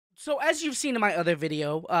So as you've seen in my other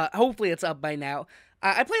video, hopefully it's up by now,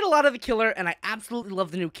 I played a lot of the Killer, and I absolutely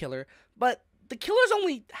love the new Killer, but the Killer's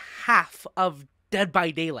only half of Dead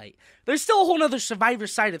by Daylight. There's still a whole nother Survivor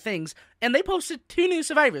side of things, and they posted 2 new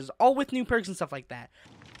Survivors, all with new perks and stuff like that.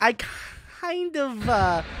 I kind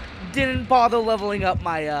of didn't bother leveling up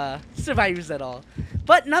my Survivors at all.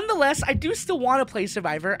 But nonetheless, I do still want to play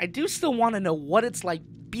Survivor. I do still want to know what it's like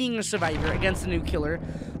being a Survivor against the new Killer.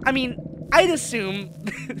 I mean, I'd assume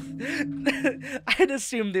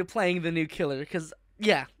they're playing the new Killer, because,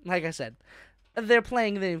 yeah, like I said, they're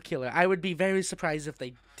playing the new Killer. I would be very surprised if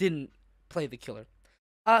they didn't play the Killer.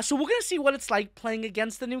 So we're gonna see what it's like playing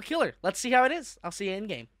against the new Killer. Let's see how it is. I'll see you in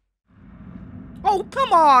game. Oh,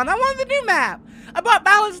 come on! I wanted the new map! I bought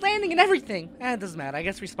Balanced Landing and everything! It doesn't matter. I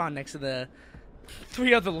guess we spawn next to the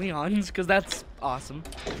 3 other Leons, because that's awesome.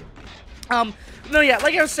 No, yeah,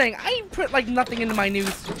 like I was saying, I put, like, nothing into my new,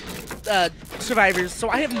 Survivors, so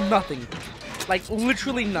I have nothing. Like,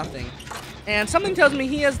 literally nothing. And something tells me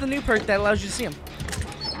he has the new perk that allows you to see him.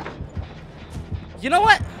 You know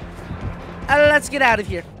what? Let's get out of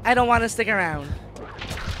here. I don't want to stick around.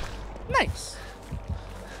 Nice.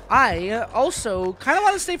 I also kind of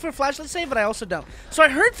want to stay for a flashlight save, but I also don't. So I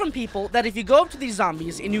heard from people that if you go up to these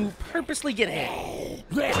zombies and you purposely get hit.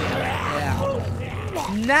 Yeah.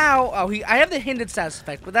 Now, I have the hindered status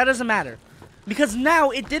effect, but that doesn't matter. Because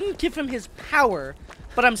now it didn't give him his power,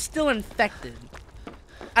 but I'm still infected.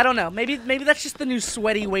 I don't know. Maybe that's just the new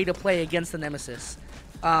sweaty way to play against the Nemesis.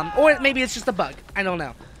 Or maybe it's just a bug. I don't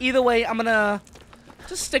know. Either way, I'm gonna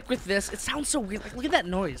just stick with this. It sounds so weird. Like, look at that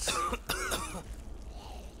noise.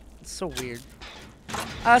 It's so weird.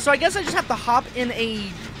 So I guess I just have to hop in a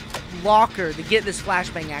locker to get this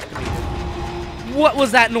flashbang activated. What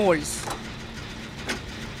was that noise?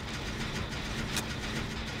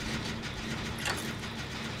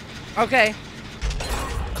 Okay.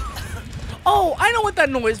 Oh, I know what that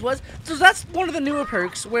noise was. So that's one of the newer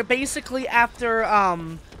perks, where basically after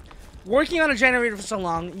working on a generator for so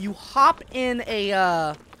long, you hop in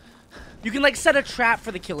a you can like set a trap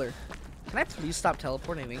for the Killer. Can I please stop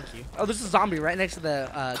teleporting? Thank you. Oh, there's a zombie right next to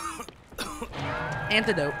the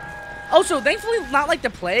antidote. Also, thankfully, not like the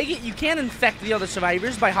plague, you can infect the other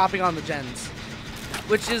survivors by hopping on the gens,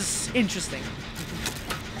 which is interesting.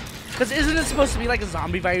 Because isn't it supposed to be like a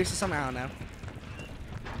zombie virus or something? I don't know.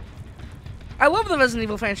 I love the Resident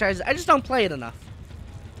Evil franchise, I just don't play it enough.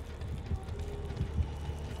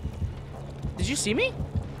 Did you see me?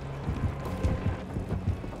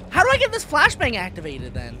 How do I get this flashbang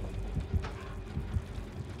activated then?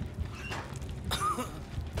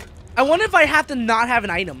 I wonder if I have to not have an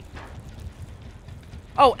item.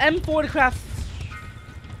 Oh, M4 to craft.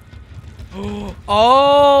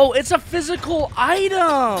 Oh, it's a physical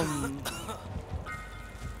item.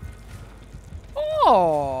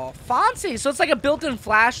 Oh, fancy. So it's like a built-in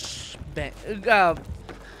flash bang.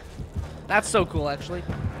 That's so cool, actually.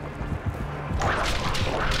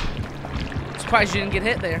 Surprised you didn't get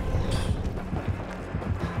hit there.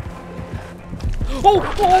 Oh,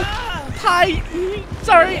 hi.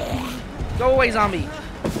 Sorry. Go away, zombie.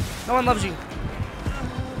 No one loves you.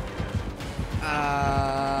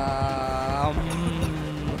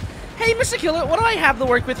 Hey, Mr. Killer, what do I have to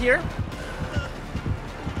work with here?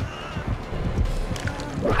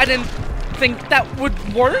 I didn't think that would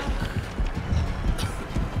work.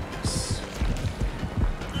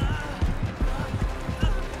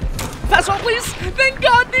 Fast one, please. Thank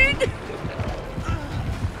God, dude.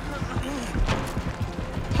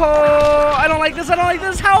 Oh, I don't like this. I don't like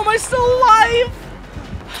this. How am I still alive?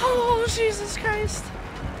 Oh, Jesus Christ.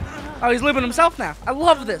 Oh, he's living himself now. I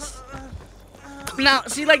love this. Now,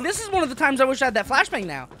 see, like, this is one of the times I wish I had that flashbang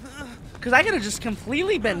now. Because I could have just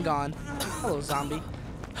completely been gone. Hello, zombie.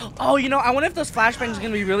 Oh, you know, I wonder if those flashbangs are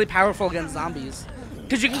going to be really powerful against zombies.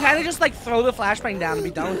 Because you can kind of just, like, throw the flashbang down and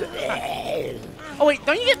be done with it. Oh, wait,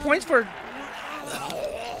 don't you get points for...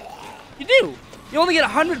 You do. You only get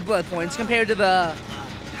 100 blood points compared to the...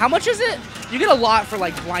 How much is it? You get a lot for,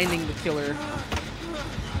 like, blinding the Killer.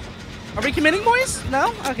 Are we committing, boys?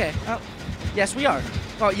 No? Okay. Oh. Yes, we are.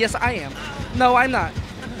 Oh, yes, I am. No, I'm not.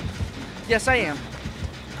 Yes, I am.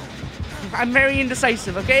 I'm very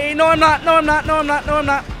indecisive, okay? No, I'm not. No, I'm not. No, I'm not. No, I'm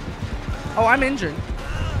not. Oh, I'm injured.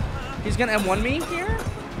 He's gonna M1 me here?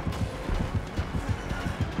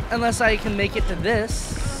 Unless I can make it to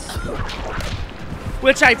this.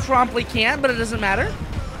 Which I promptly can't, but it doesn't matter.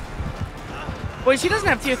 Boys, he doesn't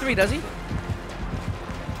have tier 3, does he?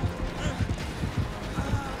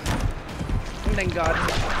 Thank God.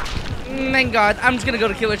 Thank God. I'm just gonna go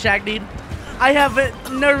to Killer Shack, dude. I have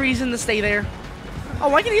no reason to stay there.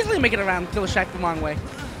 Oh, I can easily make it around Killer Shack the long way.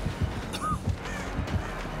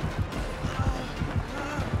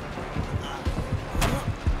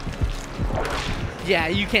 Yeah,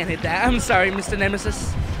 you can't hit that. I'm sorry, Mr.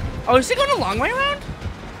 Nemesis. Oh, is he going a long way around?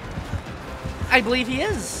 I believe he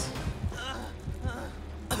is.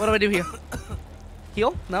 What do I do here?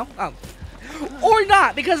 Heal? No? Oh. Or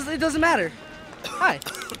not, because it doesn't matter. Hi.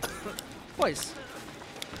 Boys.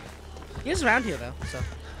 He is around here, though, so.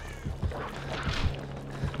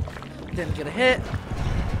 Didn't get a hit.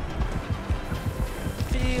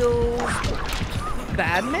 Feels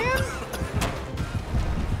bad, man?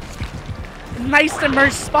 Nice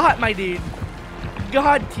immersed spot, my dude.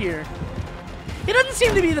 God tier. He doesn't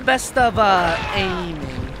seem to be the best of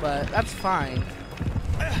aiming, but that's fine.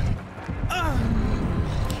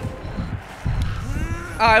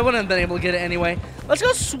 I wouldn't have been able to get it anyway. Let's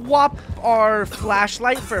go swap our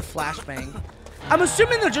flashlight for a flashbang. I'm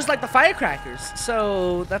assuming they're just like the firecrackers,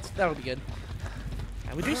 so that'll be good.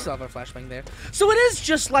 Yeah, we do still have our flashbang there. So it is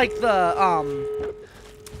just like the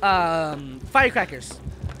firecrackers.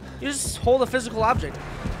 You just hold a physical object.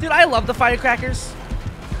 Dude, I love the firecrackers.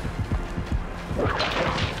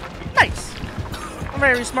 Nice.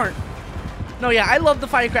 Very smart. No, yeah, I love the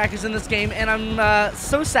firecrackers in this game, and I'm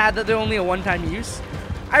so sad that they're only a one-time use.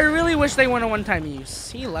 I really wish they weren't a one-time use.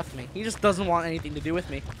 He left me. He just doesn't want anything to do with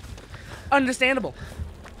me. Understandable.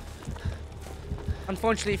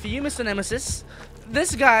 Unfortunately for you, Mr. Nemesis,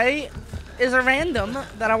 this guy is a random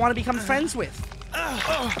that I want to become friends with.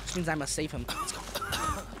 Which means I must save him. Let's go.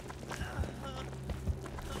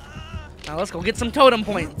 Now let's go get some totem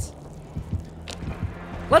points.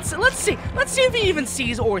 Let's see if he even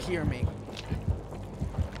sees or hear me.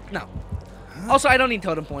 No. Also, I don't need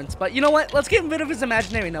totem points, but you know what? Let's get rid of his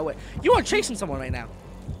imaginary. No way. You are chasing someone right now.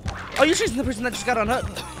 Oh, you're chasing the person that just got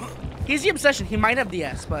unhooked. He's the obsession. He might have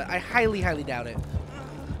DS, but I highly, highly doubt it.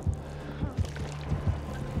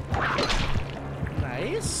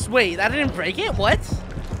 Nice. Wait, that didn't break it? What?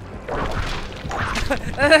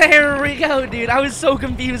 There we go, dude. I was so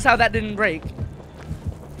confused how that didn't break.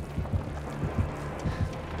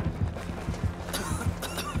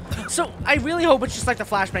 So, I really hope it's just like the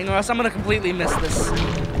flashbang, or else I'm gonna completely miss this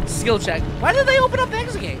skill check. Why did they open up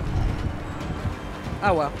Exegate?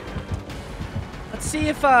 Oh, well. Let's see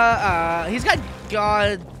if, he's got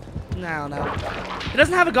God... No. He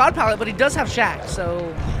doesn't have a God palette, but he does have Shack,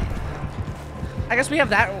 so... I guess we have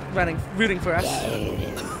that rooting for us.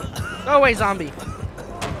 Go away, zombie.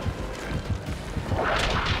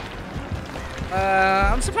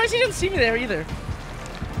 I'm surprised he didn't see me there either.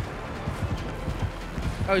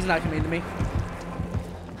 Oh, he's not coming to me.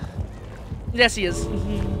 Yes, he is.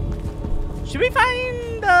 Should we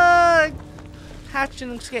find hatch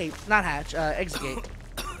and escape? Not hatch, exit.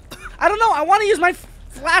 I don't know. I want to use my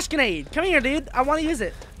flash grenade. Come here, dude. I want to use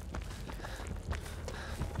it.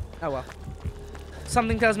 Oh well.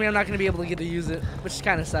 Something tells me I'm not going to be able to get to use it, which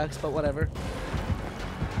kind of sucks, but whatever.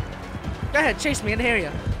 Go ahead, chase me. I hear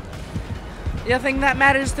you. You think that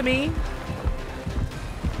matters to me?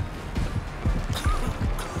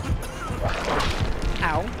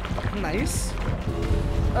 Ow. Nice.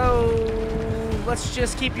 Oh, let's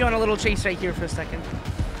just keep you on a little chase right here for a second.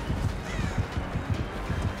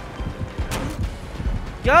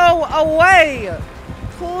 Go away!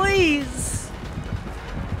 Please!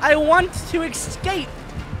 I want to escape!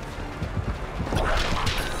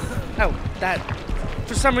 Oh, that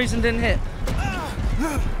for some reason didn't hit.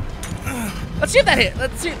 Let's see if that hit.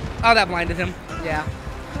 Let's see. Oh, that blinded him. Yeah.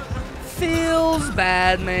 Feels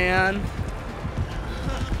bad, man.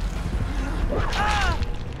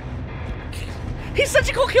 He's such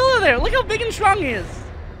a cool killer there. Look how big and strong he is.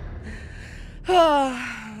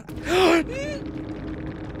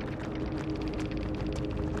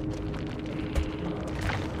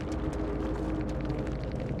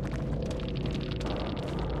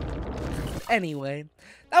 Anyway,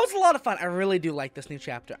 that was a lot of fun. I really do like this new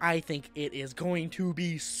chapter. I think it is going to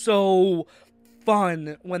be so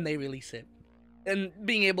fun when they release it. And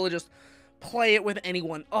being able to just play it with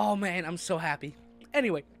anyone. Oh man, I'm so happy.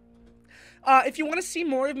 Anyway, if you want to see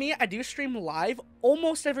more of me, I do stream live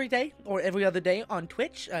almost every day or every other day on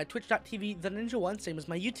Twitch, twitch.tv TheNinja1, same as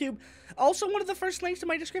my YouTube. Also, one of the first links in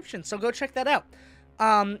my description, so go check that out.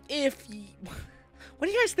 What do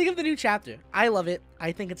you guys think of the new chapter? I love it.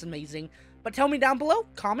 I think it's amazing. But tell me down below,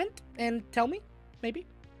 comment, and tell me, maybe,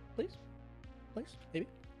 please, maybe,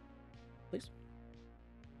 please.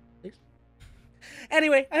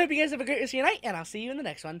 Anyway, I hope you guys have a great rest of your night, and I'll see you in the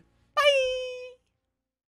next one.